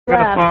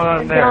left,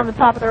 and get on the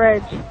top of the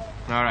ridge.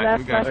 Alright, Left,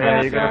 we got left, you.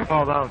 left, You're gonna left.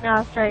 fall down.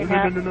 Now straight,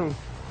 No.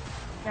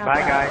 Now Bye,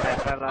 left. guys. I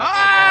fell off. Ah!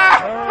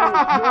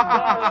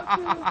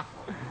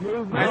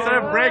 I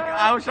started break.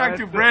 I was trying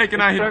to break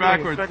and I hit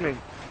backwards. No,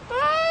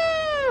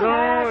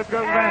 it's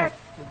going back.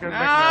 It's going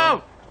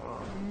back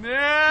No!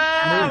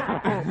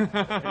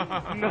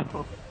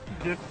 No.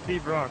 Just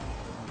steep rock.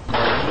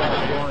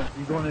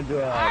 You're going into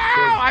a...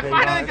 Ow! I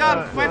finally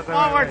went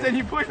forwards and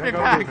he pushed me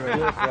back.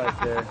 right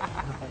there.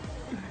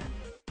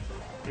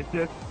 It's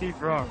just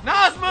steep rock.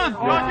 No, Smooth!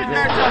 Don't you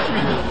dare touch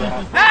me!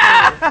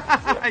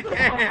 Ah! I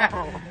can't!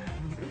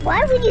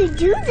 Why would you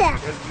do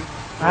that?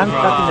 I'm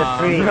stuck in the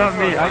tree. Not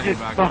me. I just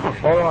saw.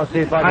 Hold on, see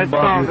if I can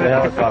bump you the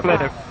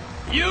helicopter.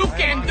 You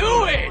can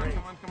do it!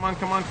 Come on,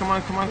 come on, come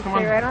on, come on, come on.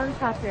 Stay right on the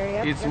top here,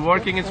 yep. It's yep,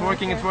 working, yep, it's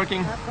working, yep, it's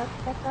working. Yep,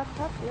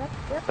 yep.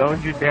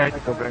 Don't you dare to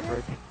go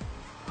backwards.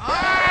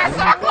 Ah,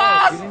 so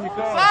close! So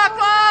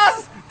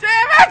close!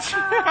 Damn it!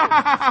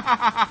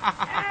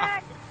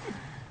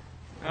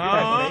 Oh,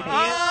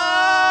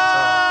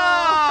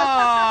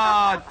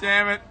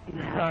 damn it.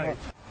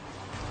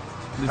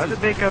 How did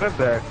they get up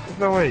there? There's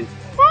no way.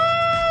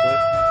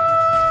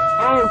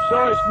 Oh,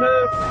 sorry,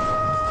 Smith.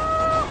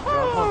 You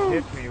almost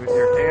hit me with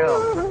your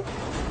tail.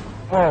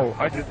 Oh,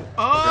 I just...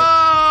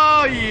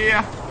 Oh,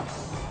 yeah.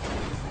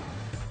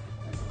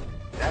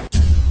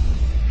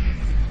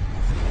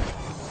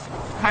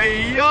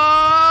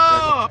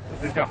 Hey-yo!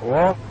 Just got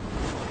walk.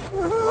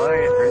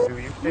 Why or do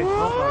you say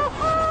so much?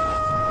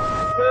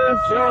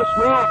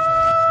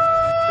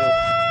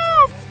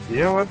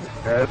 Yeah, what?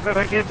 That's what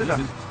I get to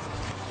do.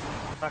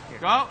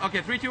 Go.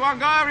 Okay, 3, 2, 1,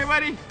 go,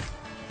 everybody.